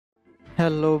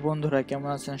Hello বন্ধুরা, কেমন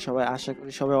আছেন সবাই? আশা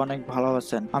করি সবাই অনেক ভালো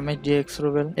আছেন। আমি ডিএক্স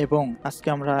রুবেল এবং আজকে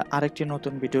আমরা আরেকটি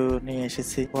নতুন ভিডিও নিয়ে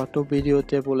এসেছি। গত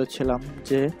ভিডিওতে বলেছিলাম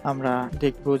যে আমরা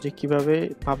দেখব যে কিভাবে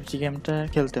পাবজি গেমটা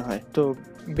খেলতে হয়। তো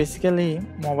বেসিক্যালি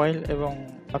মোবাইল এবং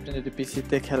আপনি যদি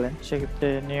পিসিতে খেলেন সেক্ষেত্রে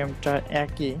নিয়মটা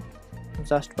একই।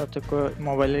 জাস্ট পার্থক্য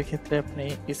মোবাইলের ক্ষেত্রে আপনি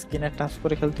স্ক্রিনে টাচ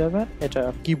করে খেলতে হবে, এটা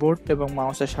কিবোর্ড এবং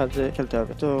মাউসের সাহায্যে খেলতে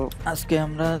হবে। তো আজকে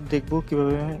আমরা দেখব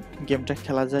কিভাবে গেমটা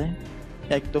খেলা যায়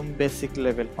একদম বেসিক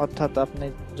লেভেল, অর্থাৎ আপনি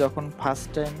যখন ফার্স্ট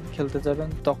টাইম খেলতে যাবেন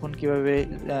তখন কিভাবে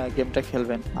গেমটা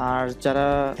খেলবেন। আর যারা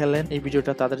খেলেন এই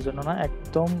ভিডিওটা তাদের জন্য না,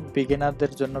 একদম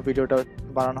বিগিনারদের জন্য ভিডিওটা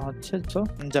বানানো হচ্ছে। তো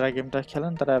যারা গেমটা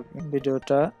খেলেন তারা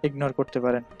ভিডিওটা ইগনোর করতে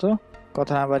পারেন। তো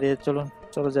কথা না বাড়িয়ে চলুন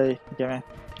চলে যাই গেমে।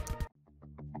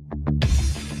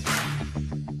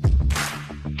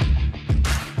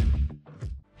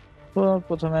 তো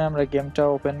প্রথমে আমরা গেমটা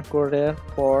ওপেন করার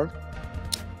পর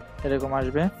এরকম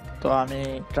আসবে। তো আমি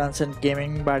ট্রান্সেন্ট গেমিং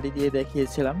বাড়ি দিয়ে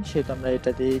দেখিয়েছিলাম, সেটা আমরা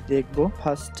এটা দিয়ে দেখবো।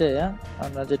 ফার্স্টে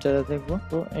আমরা যেটা দেখবো,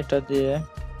 তো এটা দিয়ে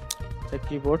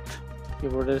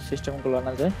কিবোর্ডের সিস্টেমগুলো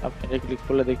আনা যায়। আপনি এটা ক্লিক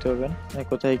করলে দেখতে পাবেন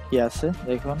কোথায় কি আছে।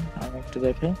 দেখুন, আমি একটু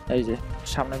দেখাই। এই যে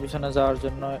সামনে পিছনে যাওয়ার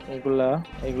জন্য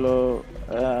এগুলো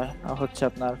হচ্ছে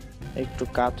আপনার একটু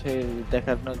কাত হয়ে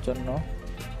দেখানোর জন্য,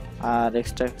 আর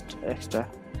এক্সট্রা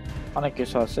অনেক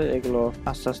কিছু আছে, এগুলো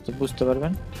আস্তে আস্তে বুঝতে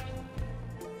পারবেন।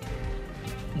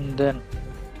 দেন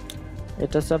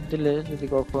এটা চাপ দিলে যদি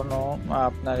কখনো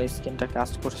আপনার স্ক্রিনটা কাজ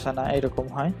করছে না এরকম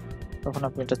হয়, তখন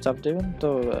আপনি এটা চাপ দেবেন, তো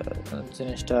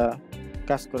জিনিসটা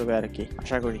কাজ করবে আর কি,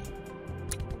 আশা করি।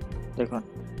 দেখুন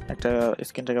একটা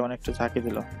স্ক্রিনটা কেমন একটু ঝাঁকি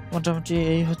দিল। মোটামুটি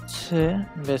এই হচ্ছে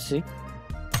বেসিক।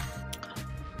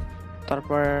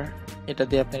 তারপর এটা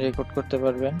দিয়ে আপনি রেকর্ড করতে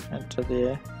পারবেন, এটা দিয়ে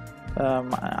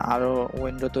আরো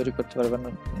উইন্ডো তৈরি করতে পারবেন।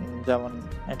 যেমন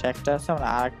এটা একটা আছে, মানে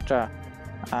আরেকটা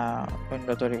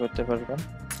উইন্ডো তৈরি করতে পারবেন।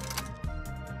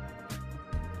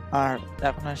 আর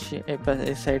এখন আসি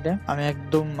এই সাইডে, আমি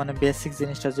একদম মানে বেসিক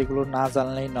জিনিসটা যেগুলো না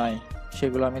জানলেই নয়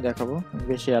সেগুলো আমি দেখাবো।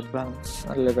 বেশি অ্যাডভান্স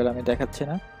লেভেল আমি দেখাচ্ছি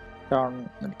না, কারণ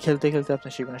খেলতে খেলতে আপনি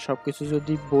শিখবেন। সবকিছু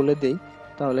যদি বলে দেই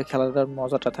তাহলে খেলাটার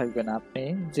মজাটা থাকবে না। আপনি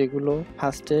যেগুলো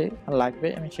ফার্স্টে লাগবে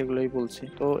আমি সেগুলোই বলছি।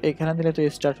 তো এখানে দিলে তো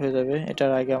স্টার্ট হয়ে যাবে।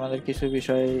 এটার আগে আমাদের কিছু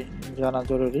বিষয় জানা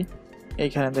জরুরি।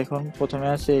 এইখানে দেখুন প্রথমে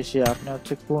আছে এশিয়া। আপনি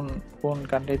হচ্ছে কোন কোন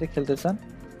কান্ট্রিতে খেলতে চান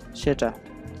সেটা,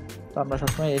 তো আমরা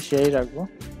সবসময় এশিয়াই রাখবো।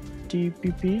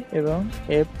 টিপিপি এবং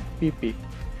এফপিপি,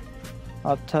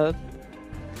 অর্থাৎ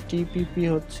টিপিপি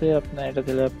হচ্ছে আপনার এটা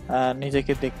দিলে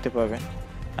নিজেকে দেখতে পাবেন,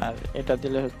 আর এটা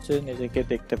দিলে হচ্ছে নিজেকে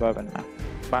দেখতে পাবেন না,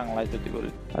 বাংলায় যদি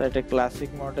বলি। আর এটা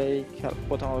ক্লাসিক মোডেই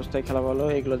প্রথম অবস্থায় খেলা ভালো,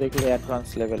 এগুলো দেখলে অ্যাডভান্স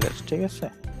লেভেলের, ঠিক আছে।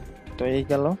 তো এই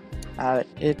গেল। আর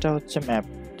এটা হচ্ছে ম্যাপ,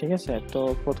 ঠিক আছে। তো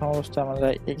প্রথম অবস্থায় আমরা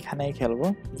এখানেই খেলবো।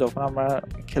 যখন আমরা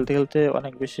খেলতে খেলতে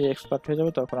অনেক বেশি এক্সপার্ট হয়ে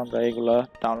যাবে তখন আমরা এগুলো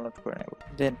ডাউনলোড করে নেব।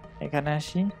 দেন এখানে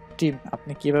আসি টিম,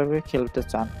 আপনি কিভাবে খেলতে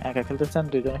চান, একা খেলতে চান,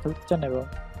 দুইজনে খেলতে চান এবং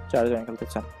চারজনে খেলতে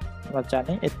চান। আমরা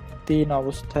জানি এই 3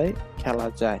 অবস্থায় খেলা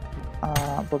যায়।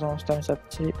 প্রথম অবস্থায় আমি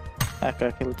চাচ্ছি একা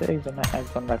খেলতে, এই জন্য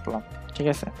একজন রাখলাম, ঠিক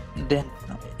আছে। দেন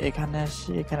এখানে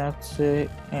আসি, এখানে হচ্ছে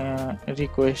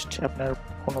রিকোয়েস্ট। আপনার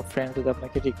কোনো ফ্রেন্ড যদি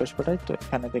আপনাকে রিকোয়েস্ট পাঠায় তো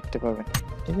এখানে দেখতে পাবেন,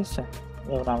 ঠিক আছে।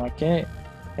 যেমন আমাকে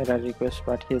এরা রিকোয়েস্ট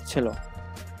পাঠিয়েছিল।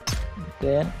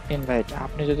 দেন ইনভাইট,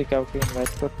 আপনি যদি কাউকে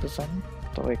ইনভাইট করতে চান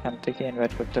তো এখান থেকে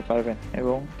ইনভাইট করতে পারবেন,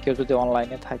 এবং কেউ যদি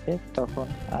অনলাইনে থাকে তখন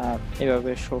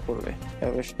এভাবে শো করবে।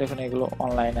 এভাবে দেখুন এগুলো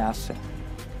অনলাইনে আছে,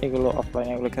 এগুলো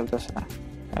অফলাইনে এগুলো খেলতেছে না।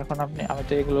 এখন আমি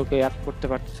তো এগুলোকে অ্যাড করতে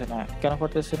পারতেছি না। কেন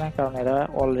পারতেছি না? কারণ এরা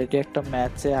অলরেডি একটা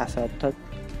ম্যাচে আছে, অর্থাৎ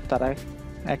তারা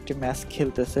একটি ম্যাচ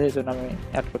খেলতেছে, এই জন্য আমি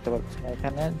অ্যাড করতে পারতেছি না।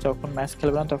 এখানে যখন ম্যাচ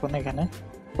খেলবে না তখন এখানে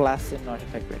প্লাস চিহ্ন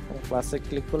থাকবে, প্লাসে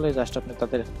ক্লিক করলে জাস্ট আপনি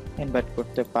তাদের ইনভাইট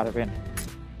করতে পারবেন।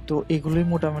 তো এগুলোই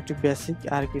মোটামুটি বেসিক,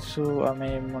 আর কিছু আমি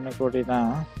মনে করি না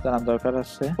জানার দরকার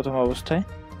আছে প্রথম অবস্থায়।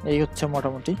 এই হচ্ছে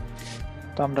মোটামুটি।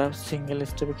 তো আমরা সিঙ্গেল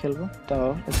স্টেপে খেলবো, তাও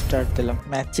স্টার্ট দিলাম।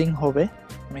 ম্যাচিং হবে,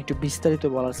 আমি একটু বিস্তারিত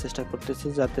বলার চেষ্টা করতেছি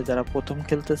যাতে যারা প্রথম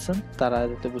খেলতেছেন তারা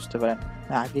যাতে বুঝতে পারেন।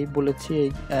 আগেই বলেছি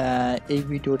এই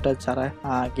ভিডিওটা যারা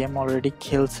গেম অলরেডি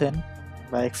খেলছেন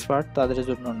বা এক্সপার্ট তাদের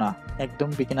জন্য না, একদম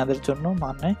বিগিনারদের জন্য,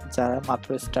 মানে যারা মাত্র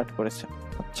স্টার্ট করেছে।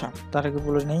 আচ্ছা, তার আগে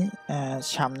বলে নেই,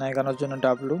 সামনে এগানোর জন্য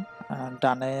ডাব্লু,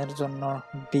 ডানের জন্য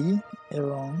ডি,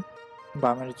 এবং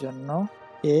বামের জন্য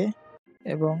এ,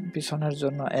 এবং পিছনের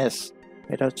জন্য এস।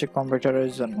 এটা হচ্ছে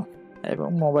কম্পিউটারের জন্য। এবং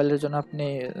মোবাইলের জন্য আপনি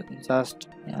জাস্ট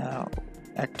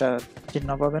একটা চিহ্ন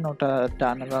পাবেন, ওটা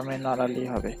ডানে বামে নাড়ালেই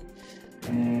হবে।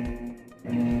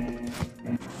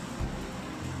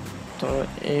 তো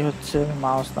এই হচ্ছে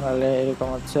মাউস নাড়ালে এরকম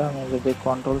হচ্ছে। আমি যদি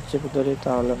কন্ট্রোল চেপে ধরি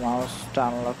তাহলে মাউসটা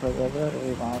আনলক হয়ে যাবে, আর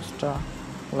এই মাউসটা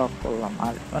লক করলাম।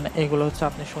 আর মানে এগুলো হচ্ছে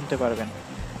আপনি শুনতে পারবেন।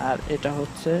 আর এটা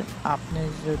হচ্ছে আপনি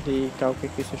যদি কাউকে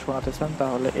কিছু শোনাতে চান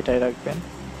তাহলে এটাই রাখবেন,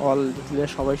 অল দিলে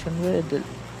সবাই শুনবে,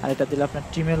 আর এটা দিলে আপনার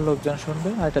টিমের লোকজন শুনবে,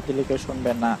 আর এটা দিলে কেউ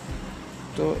শুনবে না।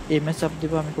 তো এমএ চাপ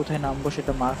দিব, আমি কোথায় নামবো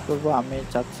সেটা মার্ক করব। আমি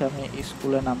চাচ্ছি আমি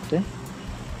স্কুলে নামতে,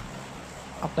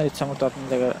 আপনার ইচ্ছা মতো আপনি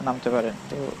জায়গায় নামতে পারেন।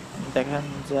 তো দেখেন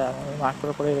যে আমি মার্ক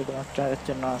করার পরে এরকম একটা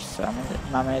চিহ্ন আসছে, আমি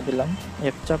নামিয়ে দিলাম,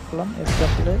 এফ চাপলাম, এফ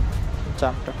চাপলে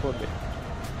জাম্পটা করবে।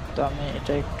 তো আমি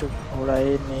এটা একটু ঘোরাই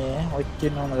নিয়ে ওই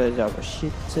চিহ্ন অনুযায়ী যাবো,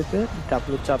 শিফট চেপে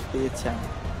ডাব্লু চাপ দিয়েছি আমি,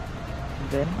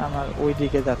 দেন আমার ওই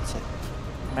দিকে যাচ্ছে,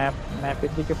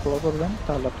 ম্যাপের দিকে ফলো করবেন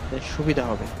তাহলে আপনাদের সুবিধা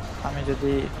হবে। আমি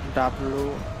যদি ডাব্লু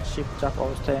শিফট চাপ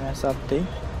অবস্থায় এমএ চাপ দিই,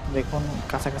 দেখুন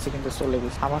কাছাকাছি কিন্তু চলে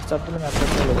গেছে, আমার চাপ দিলে ম্যাপটা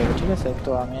চলে যাবে, ঠিক আছে।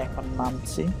 তো আমি এখন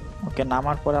নামছি। ওকে,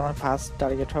 নামার পরে আমার ফার্স্ট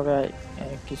টার্গেট হবে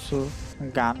কিছু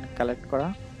গান কালেক্ট করা,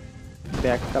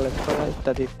 ব্যাগ কালেক্ট করা,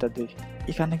 ইত্যাদি ইত্যাদি।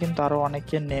 এখানে কিন্তু আরো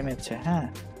অনেকে নেমেছে, হ্যাঁ,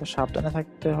 তো সাবধানে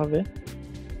থাকতে হবে।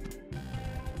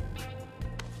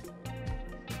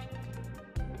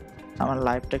 আমার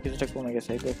লাইফটা কিছুটা কমে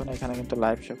গেছে, দেখুন এখানে কিন্তু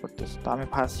লাইভ শো করতেছে। তো আমি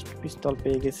ফার্স্ট পিস্তল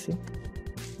পেয়ে গেছি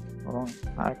এবং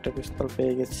আরেকটা পিস্তল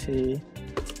পেয়ে গেছি,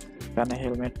 এখানে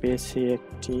হেলমেট পেয়েছি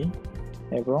একটি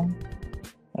এবং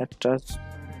একটা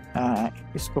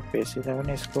স্কোপ পেয়েছি। দেখুন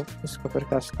স্কোপের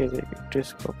কাজ কে, একটু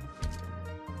স্কোপ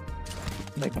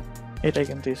দেখুন, এটাই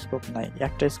কিন্তু স্কোপ নাই,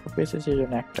 একটা স্কোপ পেয়েছি সেই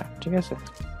জন্য একটা, ঠিক আছে।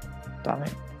 তো আমি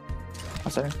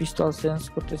পিস্তল চেঞ্জ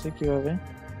করতেছি কিভাবে,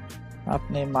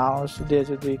 আপনি মাউস দিয়ে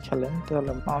যদি খেলেন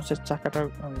তাহলে মাউসের চাকাটা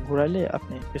ঘুরাইলে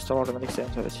আপনি পিস্তল অটোমেটিক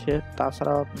চেঞ্জ হবে,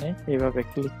 তাছাড়াও আপনি এইভাবে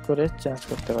ক্লিক করে চেঞ্জ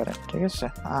করতে পারেন, ঠিক আছে।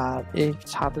 আর এই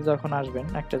ছাদে যখন আসবেন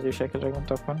একটা বিষয় খেলে রাখবেন,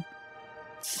 তখন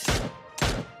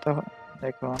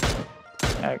দেখুন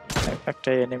একটা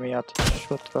এনিমি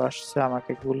শত্রু আসছে,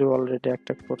 আমাকে গুলি অলরেডি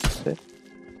একটা করছে,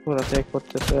 কোথা থেকে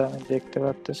করতেছে আমি দেখতে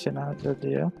পারতেছি না,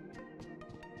 যদিও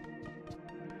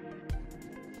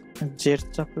জেট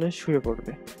চাপলে শুয়ে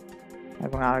পড়বে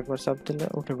এবং আরেকবার চাপ দিলে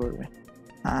উঠে পড়বে।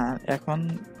 আর এখন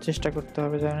চেষ্টা করতে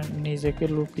হবে যেন নিজেকে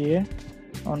লুকিয়ে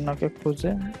অন্যকে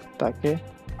খুঁজে তাকে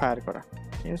ফায়ার করা,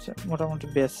 ঠিক আছে। মোটামুটি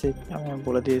বেসিক আমি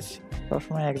বলে দিয়েছি।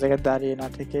 সবসময় এক জায়গায় দাঁড়িয়ে না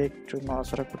থেকে একটু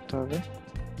নড়াচড়া করতে হবে,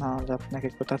 নাহলে আপনাকে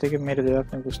কোথা থেকে মেরে দেবে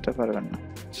আপনি বুঝতে পারবেন না।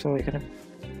 সো এখানে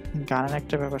গানের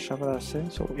একটা ব্যাপার স্যাপার আছে,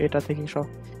 সো এটা থেকে সব,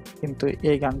 কিন্তু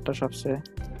এই গানটা সবচেয়ে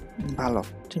ভালো,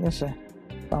 ঠিক আছে।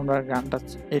 তো আমরা গানটা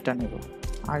এটা নিব,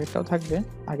 আগেরটাও থাকবে,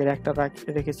 আগের একটা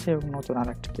রেখেছি এবং নতুন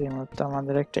আরেকটা। এই মুহূর্তে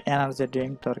আমাদের একটা এনার্জি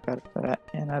ড্রিঙ্ক দরকার,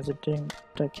 এনার্জি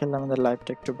ড্রিঙ্কটা খেলে আমাদের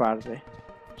লাইফটা একটু বাড়বে,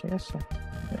 ঠিক আছে।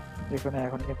 দেখুন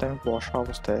এখন কিন্তু আমি বসা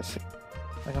অবস্থায় আছি,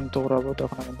 এখন দৌড়াবো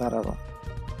তখন আমি দাঁড়াবো।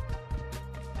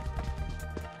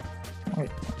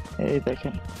 এই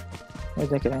দেখেন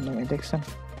এনিমি দেখছেন,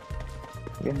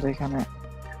 কিন্তু এখানে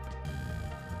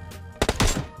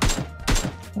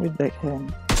ওই দেখেন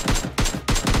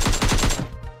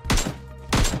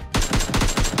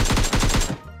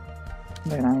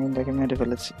আমি কিন্তু মেরে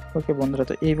ফেলেছি। ওকে বন্ধুরা,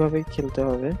 তো এইভাবেই খেলতে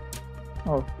হবে।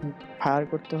 ও, ফায়ার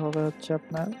করতে হবে হচ্ছে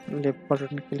আপনার লেফট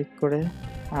বাটন ক্লিক করে,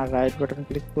 আর রাইট বাটন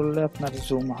ক্লিক করলে আপনার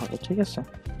জুম হবে, ঠিক আছে।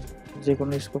 যে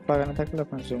কোনো স্কোপ লাগানো থাকলে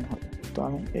আপনার জুম হবে। তো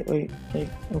আমি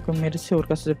ওকে মেরেছি, ওর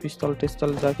কাছে যে পিস্তল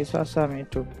টিস্তল যা কিছু আছে আমি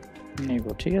একটু নিব,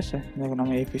 ঠিক আছে। দেখুন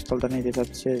আমি এই পিস্তলটা নিতে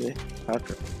যাচ্ছি, যে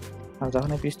আর যখন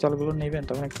এই পিস্তলগুলো নেবেন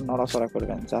তখন একটু নড়াচড়া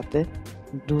করবেন, যাতে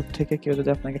দূর থেকে কেউ যদি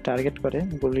আপনাকে টার্গেট করে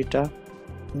গুলিটা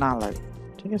না লাগে,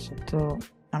 ঠিক আছে। তো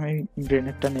আমি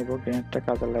গ্রেনেডটা নেব, গ্রেনেডটা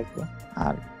কাজে লাগবে।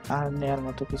 আর আর নেয়ার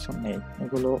মতো কিছু নেই,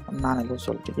 এগুলো না নিলেও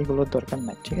চলবে, এগুলোর দরকার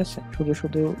নাই, ঠিক আছে।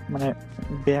 শুধু মানে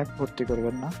ব্যাগ ভর্তি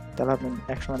করবেন না, তাহলে আপনি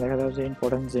একসময় দেখা যাবে যে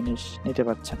ইম্পর্টেন্ট জিনিস নিতে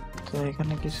পারছেন। তো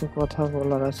এখানে কিছু কথা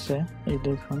বলার আছে। এই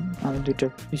দেখুন আমি দুটো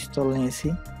পিস্তল নিয়েছি,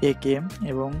 একেএম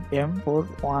এবং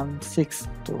M416।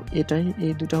 তো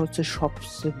এই দুটা হচ্ছে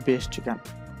সবচেয়ে বেস্ট গান,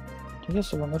 ঠিক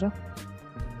আছে বন্ধুরা।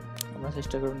 আমরা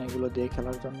চেষ্টা করুন এগুলো দিয়ে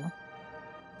খেলার জন্য।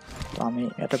 তো আমি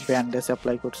একটা ব্যান্ডেজ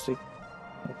অ্যাপ্লাই করছি,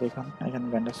 দেখুন এখানে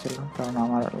ব্যান্ডেজ ছিল কারণ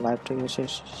আমার লাইফ থেকে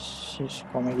শেষ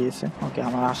কমে গিয়েছে। ওকে,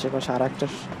 আমার আশেপাশে আর একটা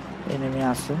এনিমি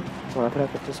আছে, ঘোরাফেরা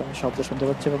করতেছে, আমি শব্দ শুনতে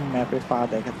পাচ্ছি এবং ম্যাপে পা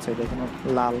দেখাচ্ছে, দেখুন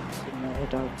লাল,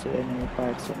 এটা হচ্ছে এনিমি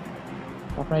পায়ের চিহ্ন।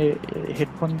 আপনার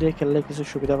হেডফোন দিয়ে খেললে কিছু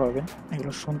সুবিধা পাবেন,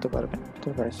 এগুলো শুনতে পারবেন, তো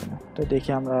পারছি না। তো দেখি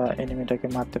আমরা এনিমিটাকে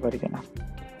মারতে পারি কিনা।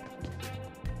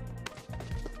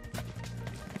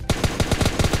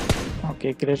 ওকে,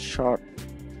 গ্রেট শট।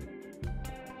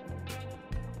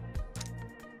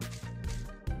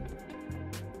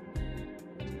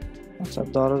 আচ্ছা,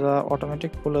 দরজা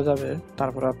অটোমেটিক খুলে যাবে,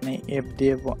 তারপর আপনি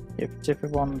এফ চেপে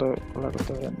বন্ধ খোলা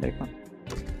করতে পারেন, দেখুন,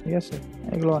 ঠিক আছে।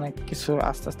 এগুলো অনেক কিছু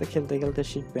আস্তে আস্তে খেলতে খেলতে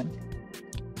শিখবেন।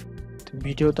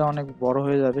 ভিডিওটা অনেক বড়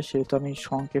হয়ে যাবে, সেহেতু আমি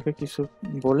সংক্ষেপে কিছু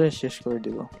বলে শেষ করে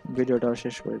দিব, ভিডিওটাও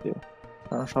শেষ করে দিব,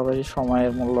 কারণ সবারই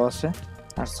সময়ের মূল্য আছে।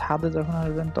 আর ছাদে যখন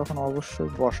আসবেন তখন অবশ্যই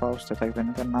বসা অবস্থায় থাকবেন,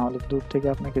 কারণ না হলে দূর থেকে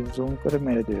আপনাকে জুম করে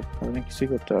মেরে দিবে, আপনি কিছুই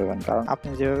করতে পারবেন। কারণ আপনি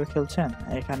যেভাবে খেলছেন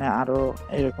এখানে আরো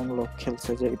এরকম লোক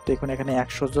খেলছে, যে দেখুন এখানে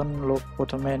 100 জন লোক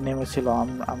প্রথমে নেমেছিল,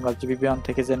 আমরা জিবিবিয়ান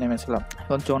থেকে যে নেমেছিলাম,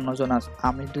 এখন 54 জন আছে,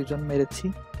 আমি 2 জন মেরেছি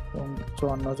এবং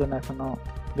 54 জন এখনো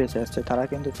বেঁচে আসছে। তারা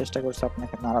কিন্তু চেষ্টা করছে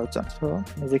আপনাকে মারার জন্য। তো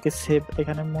নিজেকে সেভ,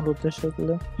 এখানে মূল উদ্দেশ্য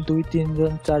হলো 2-3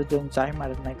 জন 4 জন যাই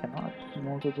মারেন না কেন,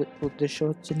 মূল উদ্দেশ্য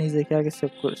হচ্ছে নিজেকে আগে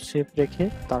সেভ রেখে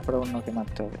তারপরে অন্যকে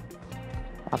মারতে হবে।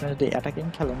 আপনি যদি অ্যাটাকিং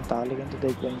খেলেন তাহলে কিন্তু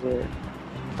দেখবেন যে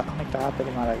অনেক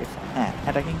তাড়াতাড়ি মারা গেছে। হ্যাঁ,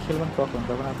 অ্যাটাকিং খেলবেন কখন,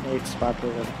 যখন আপনি এক্সপার্ট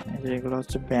হয়ে যাবেন। যেগুলো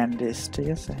হচ্ছে ব্যান্ডেজ, ঠিক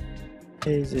আছে।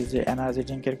 এই যে এনার্জি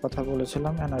ড্রিঙ্কের কথা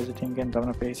বলেছিলাম, এনার্জি ড্রিঙ্ক কিন্তু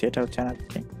আমরা পেয়েছি, এটা হচ্ছে এনার্জি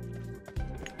ড্রিঙ্ক।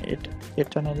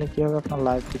 এটা নিলে কি হবে, আপনার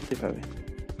লাইফ বৃদ্ধি পাবে।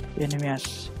 এনিমি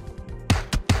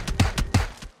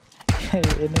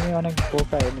এনিমি অনেক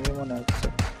বোকা এনিমি মনে হচ্ছে,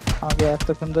 আমাকে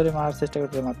এতক্ষণ ধরে মারার চেষ্টা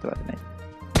করতে মারতে পারি নাই।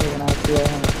 এখানে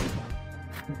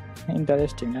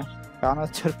ইন্টারেস্টিং না, কারণ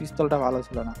হচ্ছে ওর পিস্তলটা ভালো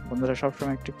ছিল না। বন্ধুরা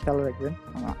সবসময় একটু খেয়াল রাখবেন।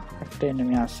 একটা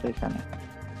এনিমি আসছে এখানে,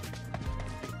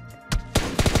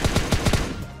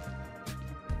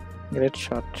 গ্রেট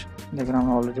শট। দেখুন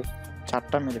আমরা অলরেডি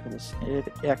 4টা মেরে ফেলেছি, এর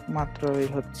একমাত্রই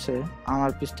হচ্ছে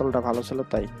আমার পিস্তলটা ভালো ছিল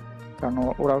তাই, কারণ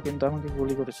ওরাও কিন্তু আমাকে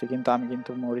গুলি করেছে, কিন্তু আমি কিন্তু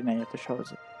মরি নাই এত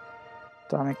সহজে।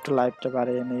 তো আমি একটু লাইফটা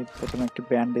বাড়িয়ে নিই, প্রথমে একটু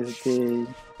ব্যান্ডেজ দিই।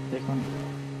 দেখুন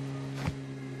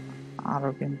আরো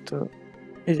কিন্তু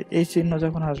এই চিহ্ন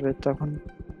যখন আসবে তখন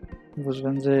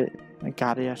বুঝবেন যে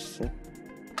গাড়ি আসছে।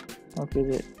 ওকে,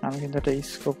 যে আমি কিন্তু একটা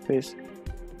স্কোপ পেয়েছি,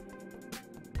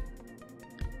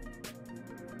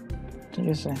 ঠিক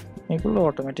আছে। এগুলো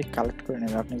অটোমেটিক কালেক্ট করে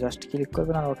নেবে, আপনি জাস্ট ক্লিক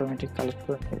করবেন আর অটোমেটিক কালেক্ট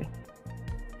করে নেবে।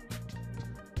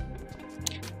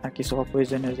 আর কিছু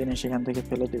অপ্রয়োজনীয় জিনিস এখান থেকে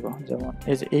ফেলে দিব, যেমন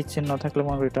এই যে এই চিহ্ন থাকলে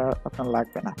মনে করি এটা আপনার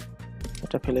লাগবে না,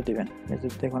 এটা ফেলে দিবেন। এই যে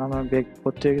দেখুন আমার ব্যাগ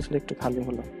ভর্তি হয়ে গেছিল, একটু খালি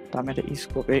হলো, তো আমি এটা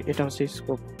স্কোপ, এটা হচ্ছে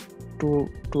স্কোপ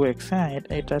 2x। হ্যাঁ,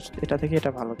 এটা থেকে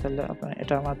এটা ভালো, তাহলে আপনার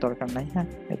এটা আমার দরকার নাই। হ্যাঁ,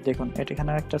 দেখুন এটা এখানে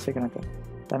একটা সেকেন্ড একটা,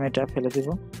 তো আমি এটা ফেলে দিব,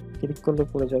 ক্লিক করলে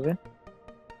পড়ে যাবে,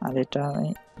 আর এটা আমি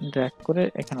ড্র্যাগ করে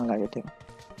এখানে লাগিয়ে দেবো।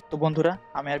 তো বন্ধুরা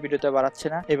আমি আর ভিডিওতে বাড়াচ্ছি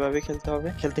না, এভাবে খেলতে হবে,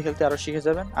 খেলতে খেলতে আরো শিখে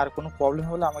যাবেন। আর কোনো প্রবলেম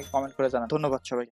হলে আমাকে কমেন্ট করে জানান। ধন্যবাদ সবাই।